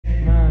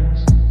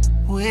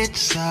Which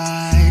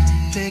side?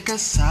 Pick a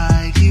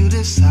side, you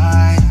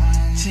decide.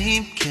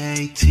 Team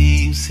K,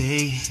 Team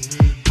C.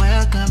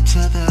 Welcome to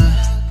the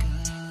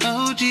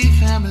OG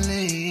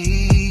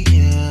family,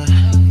 yeah.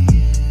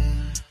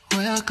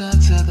 Welcome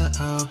to the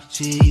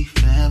OG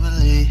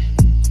family.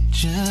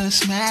 Just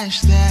smash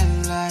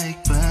that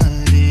like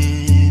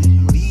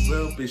button.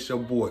 What's up? It's your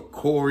boy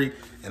Corey,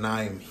 and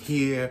I am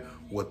here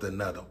with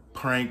another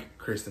prank.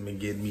 Kristen been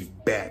getting me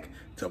back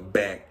to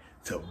back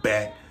to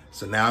back.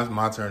 So now it's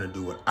my turn to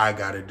do what I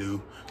gotta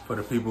do. For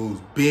the people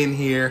who's been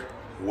here,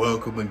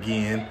 welcome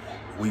again.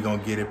 We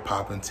gonna get it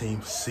poppin',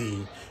 Team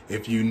C.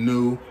 If you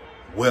new,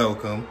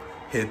 welcome.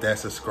 Hit that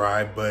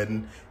subscribe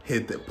button.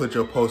 Hit that, put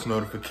your post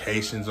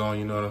notifications on,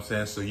 you know what I'm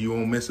saying, so you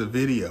won't miss a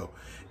video.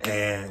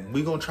 And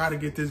we gonna try to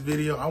get this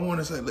video, I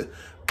wanna say,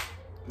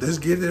 let's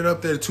get it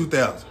up there to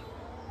 2,000.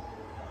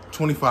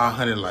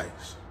 2,500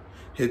 likes.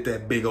 Hit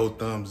that big old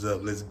thumbs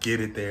up. Let's get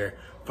it there.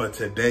 For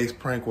today's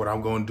prank, what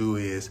I'm gonna do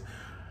is,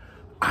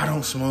 I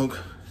don't smoke.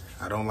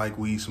 I don't like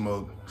weed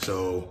smoke.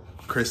 So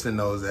Kristen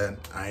knows that.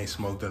 I ain't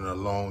smoked in a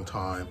long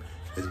time.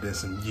 It's been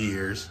some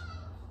years.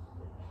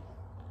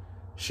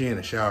 She in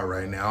the shower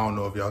right now. I don't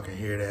know if y'all can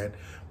hear that,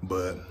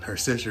 but her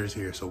sister is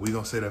here. So we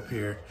gonna sit up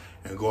here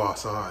and go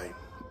outside.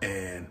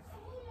 And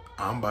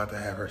I'm about to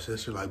have her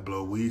sister like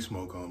blow weed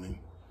smoke on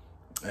me.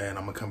 And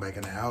I'm gonna come back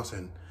in the house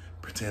and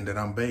pretend that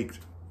I'm baked.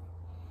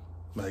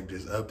 Like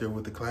just up there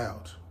with the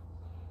clouds.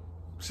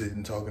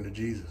 Sitting talking to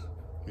Jesus.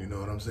 You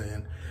know what I'm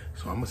saying?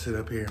 So I'm gonna sit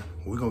up here.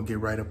 We're gonna get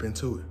right up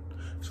into it.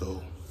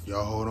 So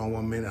y'all hold on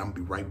 1 minute. I'm gonna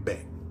be right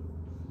back.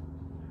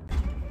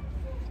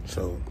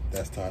 So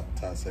that's Todd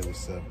say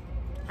what's up.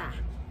 Hi.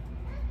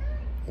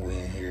 We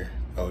in here,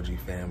 OG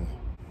family.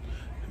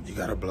 You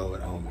gotta blow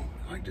it on me.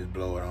 Like just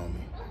blow it on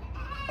me.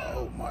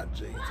 Oh my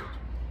Jesus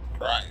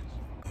Christ.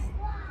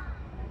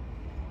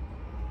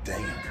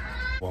 Damn.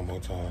 One more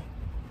time.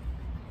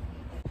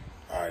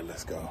 All right,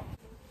 let's go.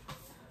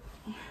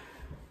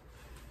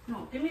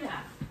 No, give me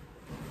that.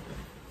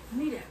 Give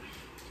me that.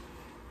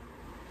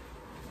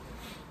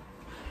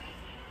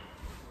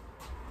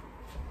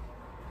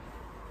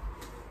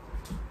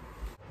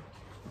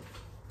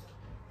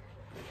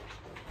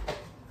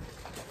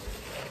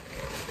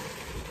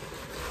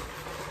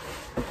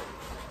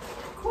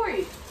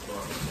 Corey.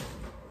 What?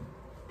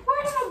 Pour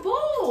it in a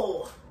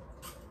bowl.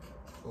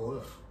 For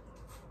what?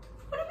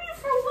 What do you mean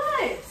for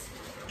what?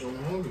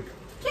 I'm hungry.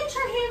 Get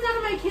your hands out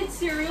of my kid's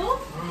cereal.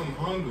 I'm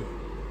hungry.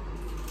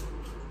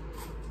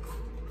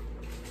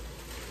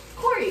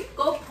 Corey,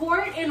 go pour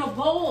it in a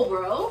bowl,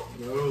 bro.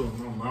 No,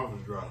 my mouth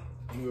is dry.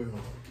 I'm going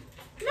home.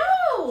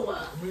 No. I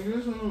mean,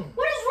 this one.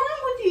 What is wrong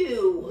with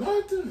you?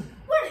 Nothing.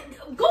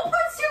 What? Go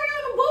put cereal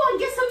in a bowl and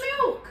get some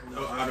milk.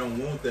 No, I don't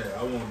want that.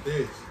 I want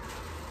this.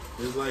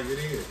 Just like it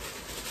is.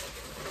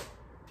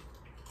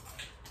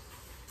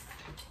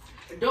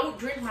 Don't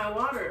drink my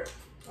water.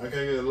 I can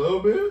get a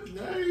little bit?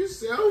 Nah, you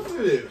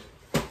selfish.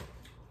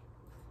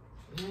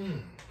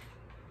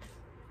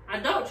 I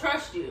don't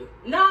trust you.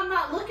 No, I'm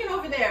not looking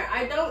over there.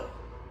 I don't.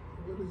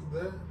 What is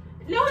that?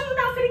 No, you're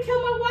not gonna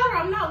kill my water.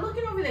 I'm not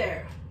looking over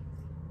there.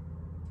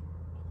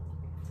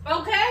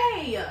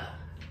 Okay.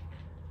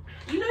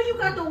 You know you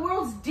got the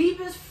world's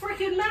deepest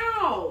freaking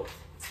mouth.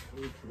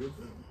 You're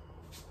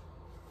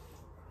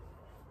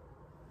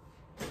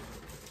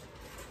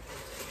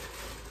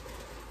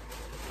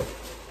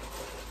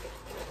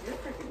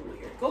freaking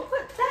weird. Go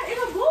put that in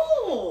a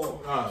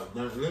bowl. Ah,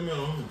 let me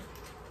alone.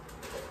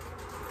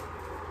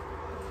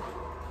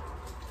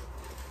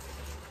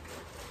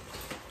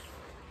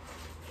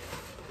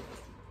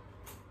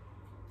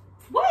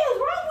 What is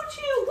wrong with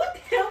you? What the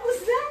hell was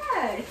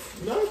that?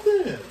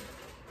 Nothing.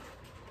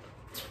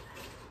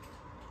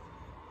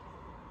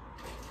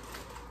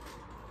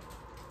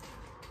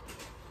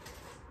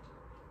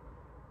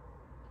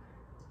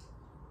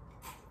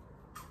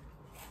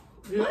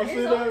 You What don't is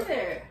see over that?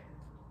 there?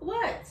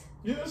 What?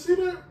 You don't see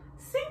that?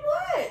 See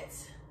what?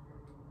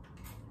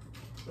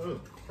 Oh,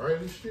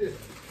 right as shit.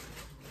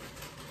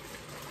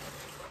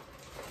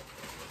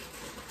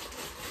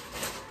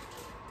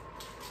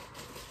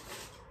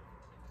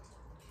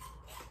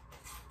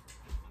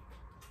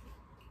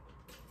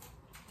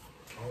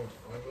 Oh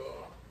my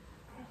God.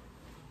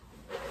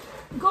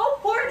 Go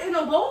pour it in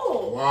a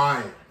bowl.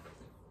 Why?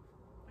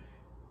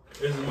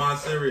 This is my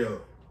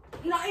cereal.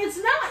 No, it's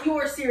not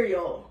your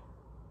cereal.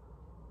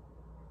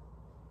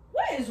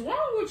 What is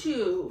wrong with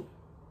you?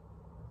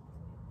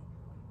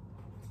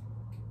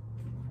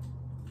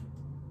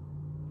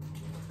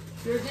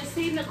 You're just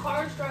seeing the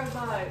cars drive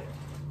by.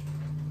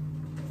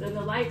 And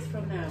the lights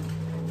from them.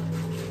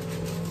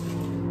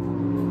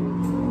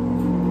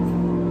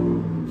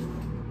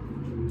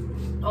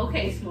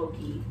 Okay,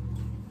 Smokey.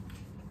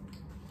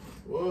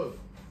 What?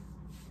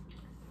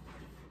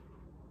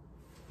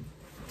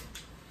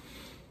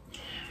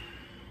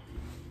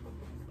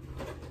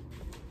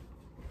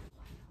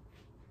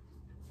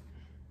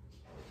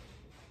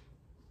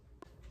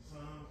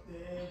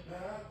 Something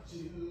about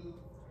you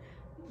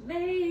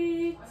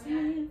Makes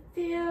me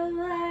feel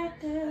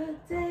like a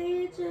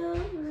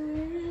dangerous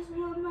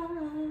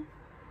woman.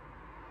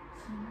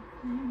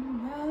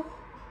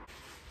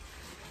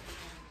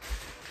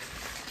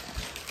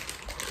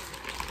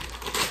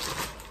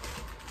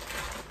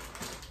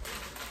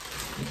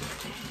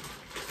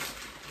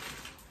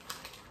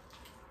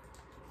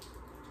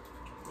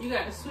 You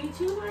got a sweet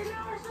tooth right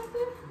now or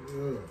something?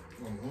 Yeah,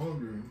 I'm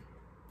hungry.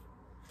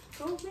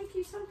 Go make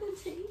you something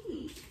to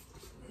eat.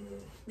 Yeah.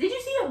 Did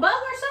you see a bug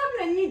or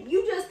something and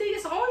you just think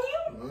it's on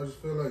you? I just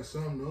feel like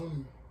something on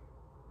me.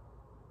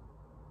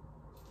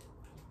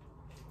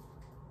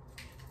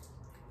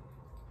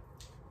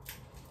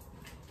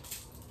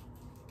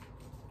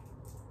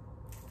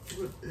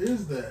 What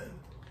is that?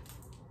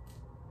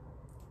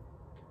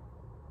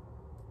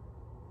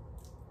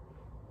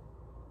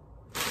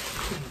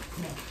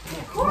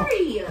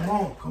 Corey! Come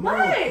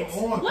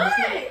on. What?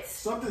 Kristen,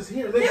 something's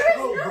here. Let's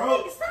go,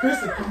 bro. Stop.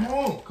 Kristen, come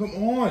on.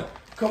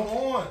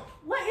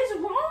 What is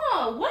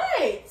wrong?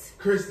 What?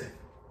 Kristen,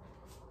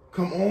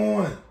 come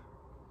on.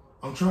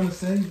 I'm trying to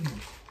save you.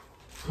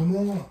 Come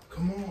on.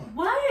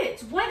 What?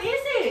 What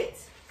is it?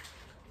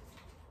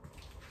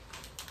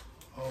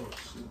 Oh,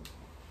 shit.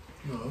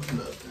 No, it's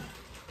nothing.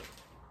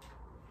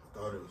 I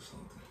thought it was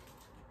something.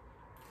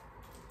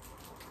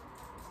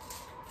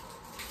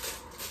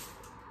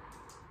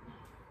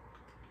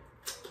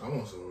 I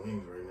want some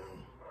wings right now.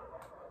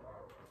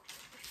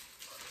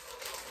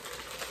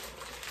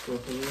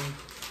 Want some wings?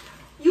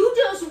 You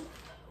just...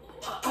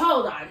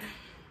 hold on.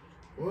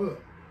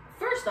 What?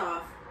 First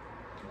off,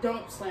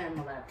 don't slam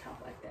my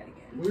laptop like that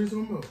again. What are you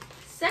talking about?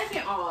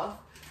 Second off,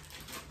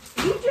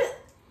 you just...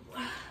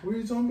 What are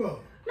you talking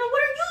about? No,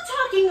 what are you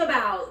talking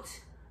about?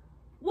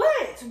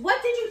 What?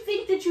 What did you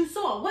think that you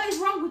saw? What is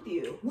wrong with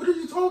you? What are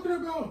you talking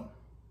about?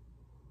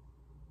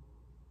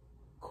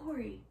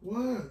 Corey.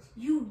 What?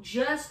 You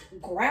just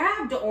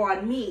grabbed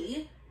on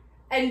me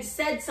and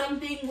said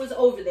something was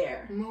over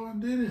there. No, I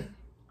didn't.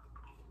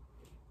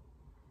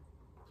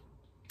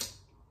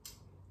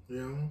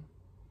 Yeah.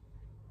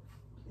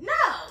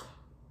 No.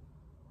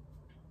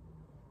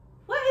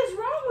 What is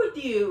wrong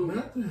with you?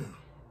 Nothing.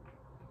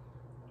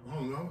 I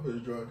don't know. I'm pretty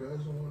dry,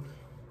 guys.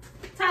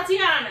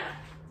 Tatiana.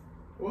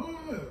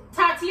 What?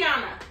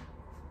 Tatiana.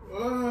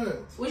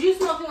 What? Was you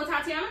smoking with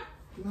Tatiana?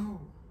 No.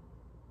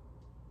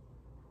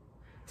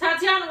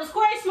 Tatiana, was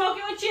Corey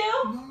smoking with you?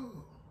 No.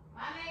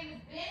 My name is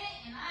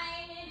Bennett and I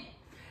ain't in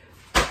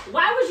it.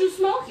 Why was you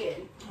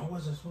smoking? I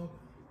wasn't smoking.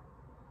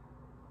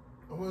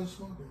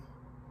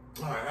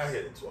 All right, I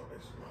hit it twice.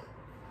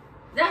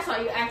 That's why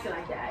you acting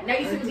like that. Now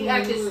you seem to be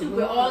acting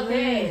stupid all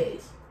day.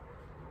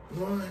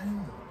 No, I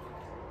am.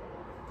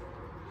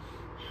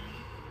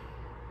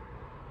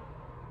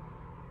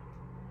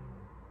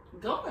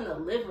 Go in the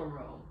living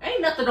room.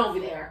 Ain't nothing over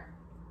there.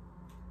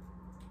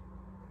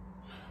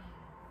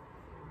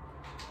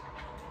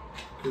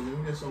 Let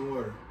me get some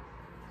water.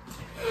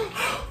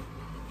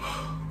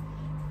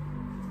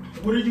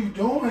 What are you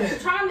doing? I'm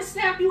trying to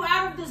snap you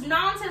out of this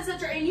nonsense that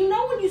you're in. You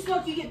know when you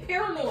smoke, you get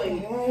paranoid.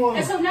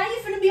 And so now you're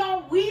finna be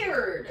all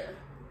weird.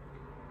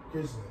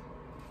 Kristen,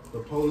 the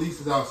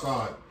police is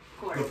outside.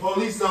 Corey. The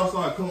police is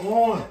outside. Come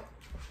on.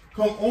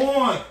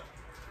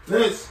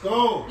 Let's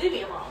go. Leave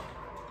me alone.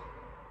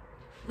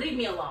 Leave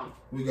me alone.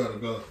 We gotta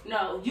go.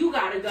 No, you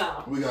gotta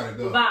go. We gotta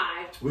go.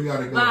 Bye. We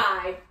gotta go.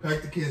 Bye.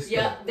 Pack the kids.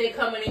 Yep, they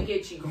coming and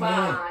get you. Come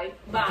Bye.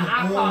 on. Bye.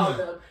 I called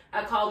them.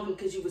 I called them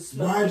because you was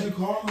smoking. Why'd you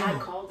call them? I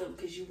called them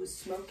because you was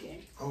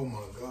smoking. Oh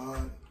my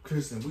God.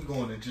 Kristen, we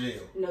going to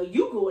jail. No,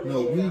 you going to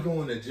jail. No, we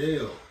going to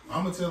jail.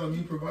 I'm going to tell them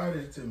you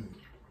provided it to me.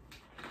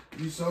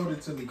 You sold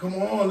it to me. Come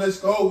on, let's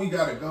go. We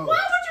got to go. Why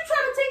would you try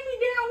to take me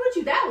down with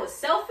you? That was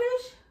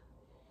selfish.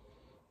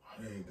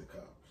 I ain't the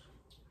cops.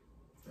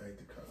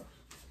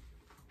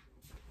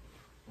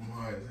 I'm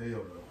high as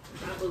hell,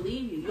 though. I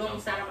believe you. You on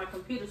the side of my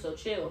computer, so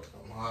chill.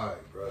 I'm high,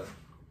 bro.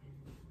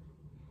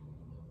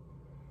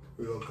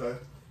 We okay?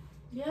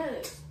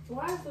 Yes.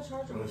 Why is the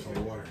charger? I need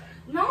some water.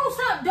 No,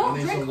 stop. Don't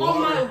drink all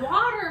my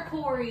water,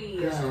 Corey.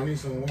 Yes, I need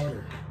some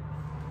water.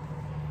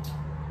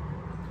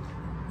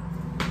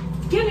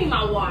 Give me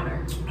my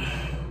water.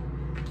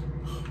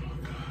 Oh my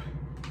God.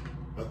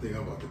 I think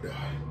I'm about to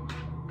die.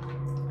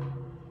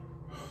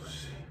 Oh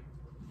shit.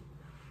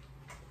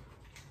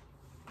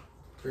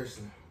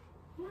 Kristen.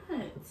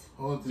 What?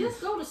 Hold this.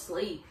 Just go to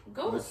sleep.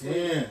 Go to I sleep.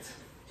 can't.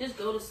 Just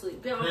go to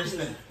sleep. Get off Kristen.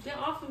 me. Get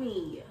off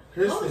me.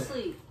 Kristen. Go to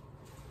sleep.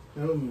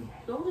 Help me.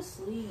 Go to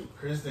sleep.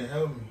 Kristen,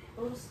 help me.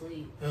 Go to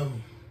sleep. Help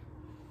me.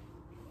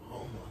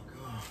 Oh my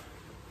God.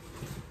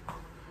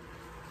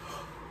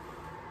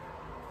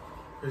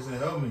 Kristen,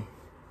 help me.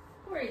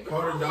 Corey,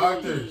 Call the get off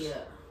doctors. me.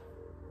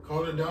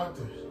 Call the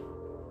doctors.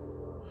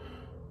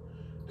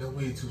 That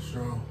weed too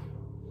strong.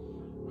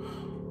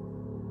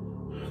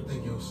 I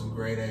think it was some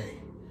grade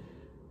A.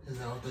 Is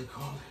that what they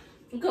call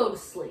it? Go to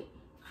sleep.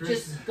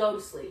 Kristen, Just go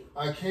to sleep.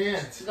 I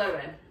can't. Go to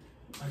bed.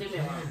 I Leave me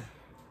can't. alone.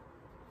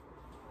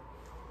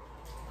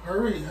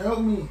 Hurry, help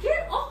me.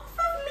 Get off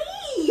of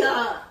me!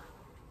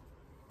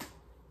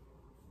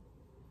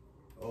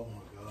 Oh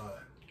my God.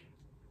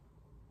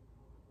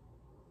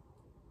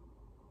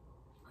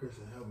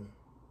 Kristen, help me.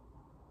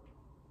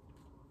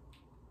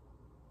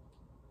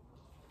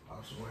 I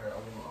swear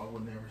I will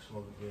never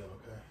smoke again,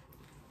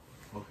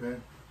 okay?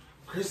 Okay?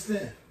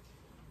 Kristen,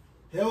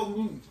 Help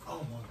me.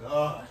 Oh my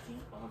God.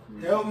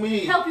 Help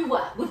me. Help you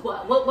what? With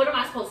what? What am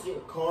I supposed to do?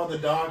 Call the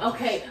doctor.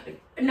 Okay.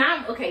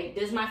 Now, okay,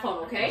 this is my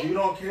phone, okay? You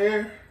don't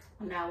care?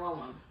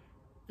 911.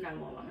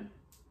 911.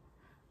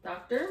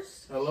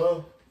 Doctors?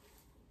 Hello?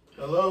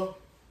 Hello?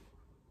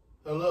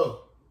 Hello?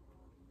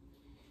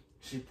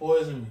 She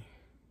poisoned me.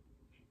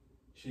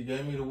 She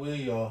gave me the wheel,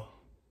 y'all.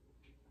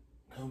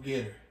 Come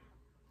get her.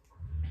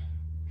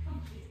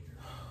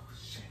 Oh,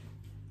 shit.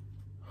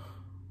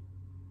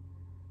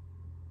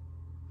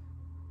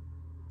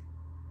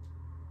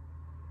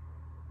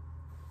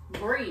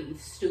 Breathe,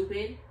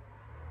 stupid.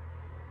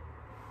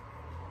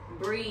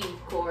 Breathe,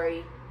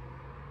 Corey.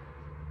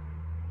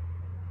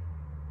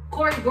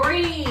 Corey,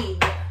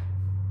 breathe.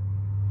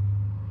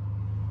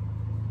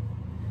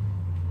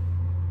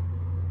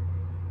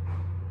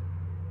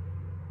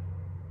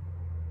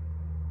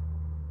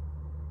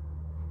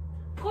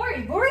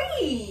 Corey,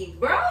 breathe,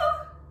 bro.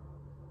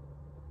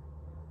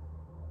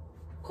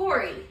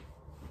 Corey.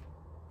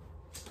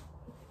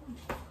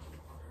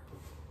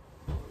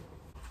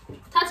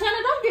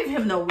 Tatiana, don't give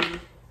him no weed.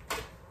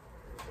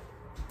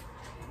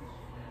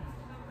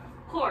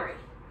 Corey.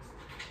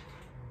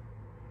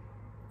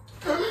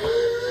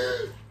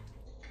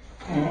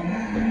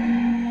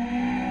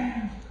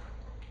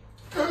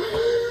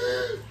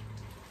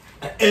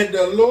 And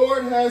the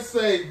Lord has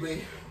saved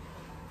me.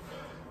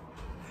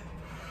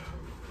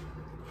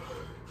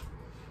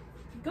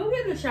 Go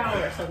get in the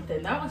shower or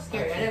something. That was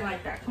scary. I didn't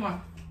like that. Come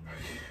on.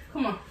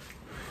 Come on.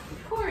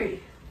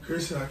 Corey.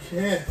 Kristen, I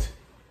can't.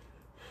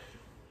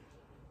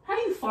 How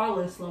do you fall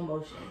in slow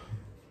motion?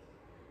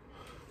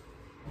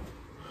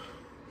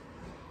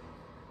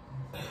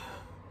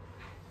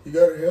 You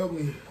gotta help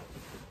me.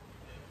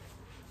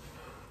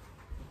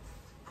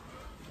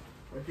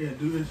 I can't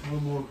do this no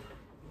more.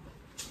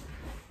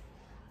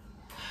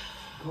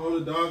 Call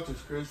the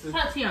doctors, Kristen.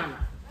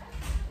 Tatiana.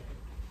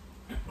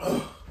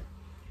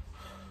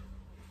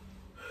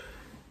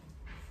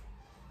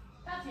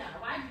 Tatiana,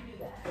 why'd you do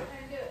that? I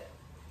didn't do it.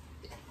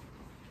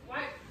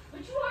 Why?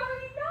 But you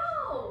already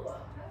know.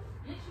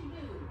 Yes, you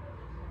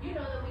do. You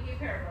know that we get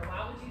paranoid. Why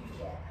would you do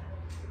that?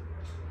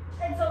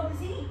 And so does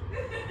he.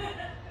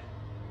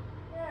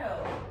 No.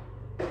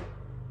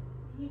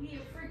 He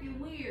being freaking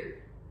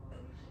weird.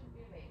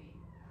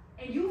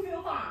 And you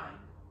feel fine.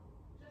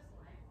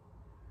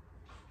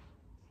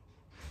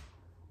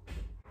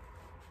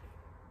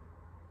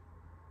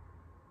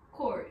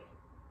 Corey.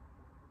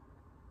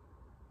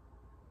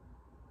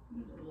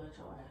 I'm gonna let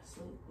your ass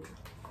sleep.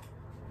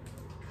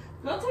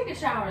 Go take a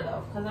shower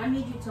though, because I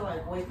need you to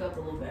like wake up a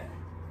little bit.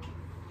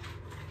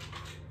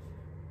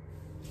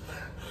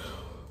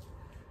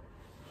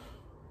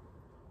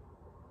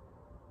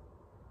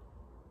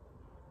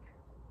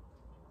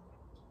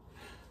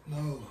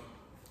 No.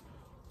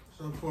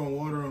 Stop pouring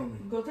water on me.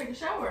 Go take a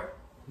shower.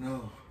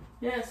 No.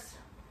 Yes.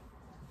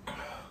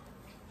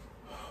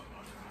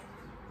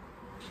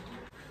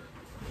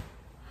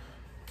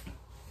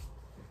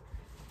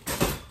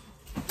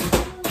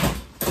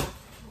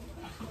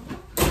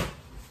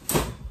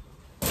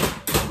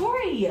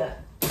 Corey!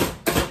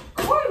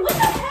 Corey, what the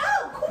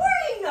hell?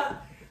 Corey!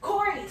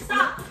 Corey,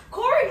 stop!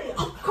 Corey!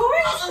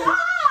 Corey, stop!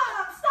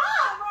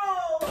 Stop,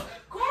 bro!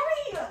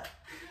 Corey!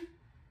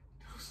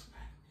 Don't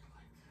smack me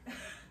like that.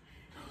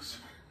 Don't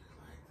smack me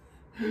like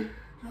that.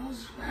 Don't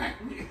smack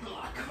me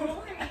like that.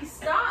 Corey,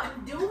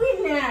 stop doing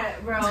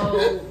that, bro!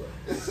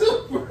 It's a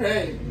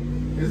prank.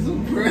 It's a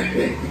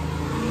prank.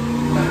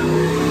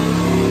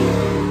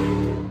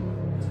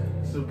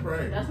 It's a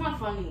prank. That's not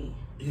funny.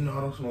 You know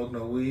I don't smoke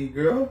no weed,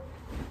 girl.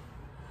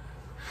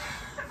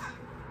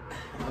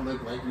 I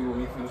look like you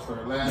when you finna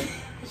start laughing.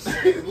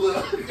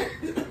 Look.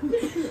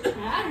 I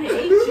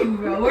hate you,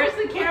 bro. Where's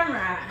the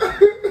camera?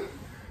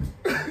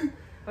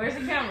 Where's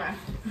the camera?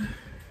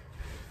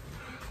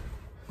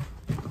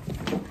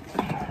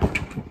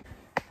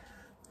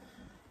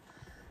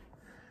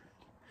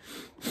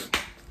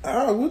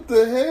 Ah, what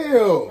the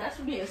hell? That's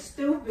for being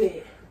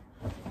stupid.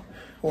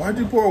 Why'd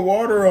you pour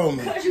water on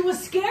me? Because you was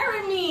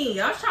scaring me.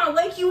 I was trying to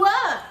wake you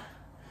up.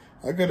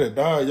 I could have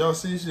died. Y'all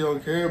see she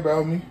don't care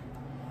about me.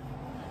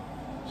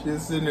 She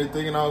was sitting there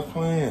thinking I was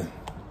playing.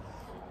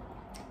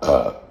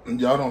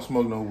 Y'all don't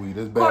smoke no weed.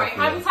 That's bad. Corey, for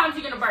how y'all. many times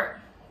you gonna burp?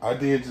 I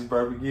did just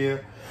burp again.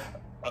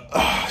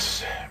 Oh,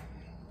 shit.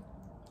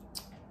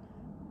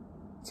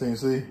 Team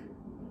C.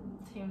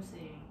 Team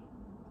C.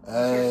 You're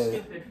Hey.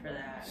 stupid for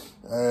that.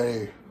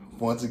 Hey.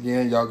 Once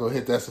again, y'all go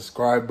hit that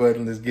subscribe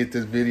button. Let's get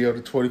this video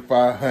to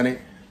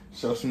 2,500.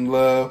 Show some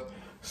love.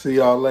 See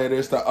y'all later.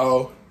 It's the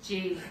O.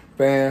 G.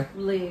 Fam.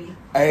 Lee.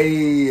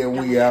 Hey, and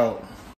we out.